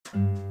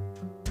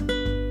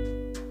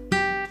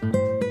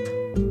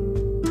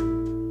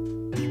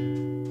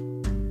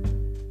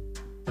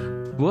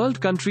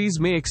World countries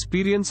may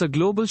experience a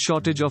global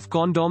shortage of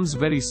condoms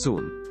very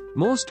soon.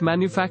 Most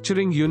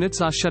manufacturing units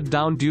are shut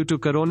down due to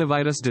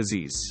coronavirus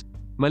disease.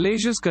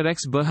 Malaysia's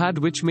Corex Berhad,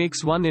 which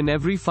makes 1 in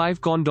every 5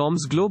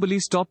 condoms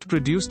globally, stopped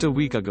produced a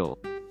week ago,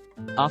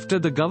 after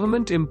the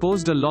government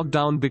imposed a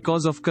lockdown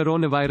because of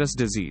coronavirus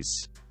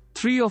disease.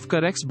 3 of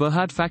Corex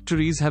Berhad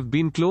factories have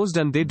been closed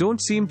and they don't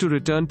seem to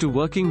return to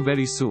working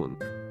very soon.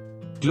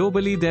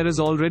 Globally, there is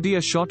already a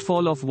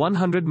shortfall of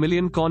 100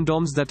 million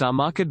condoms that are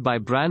marketed by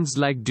brands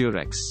like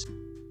Durex.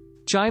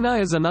 China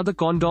is another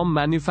condom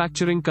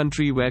manufacturing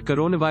country where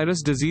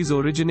coronavirus disease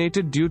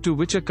originated, due to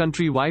which a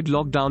country-wide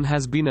lockdown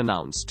has been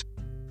announced.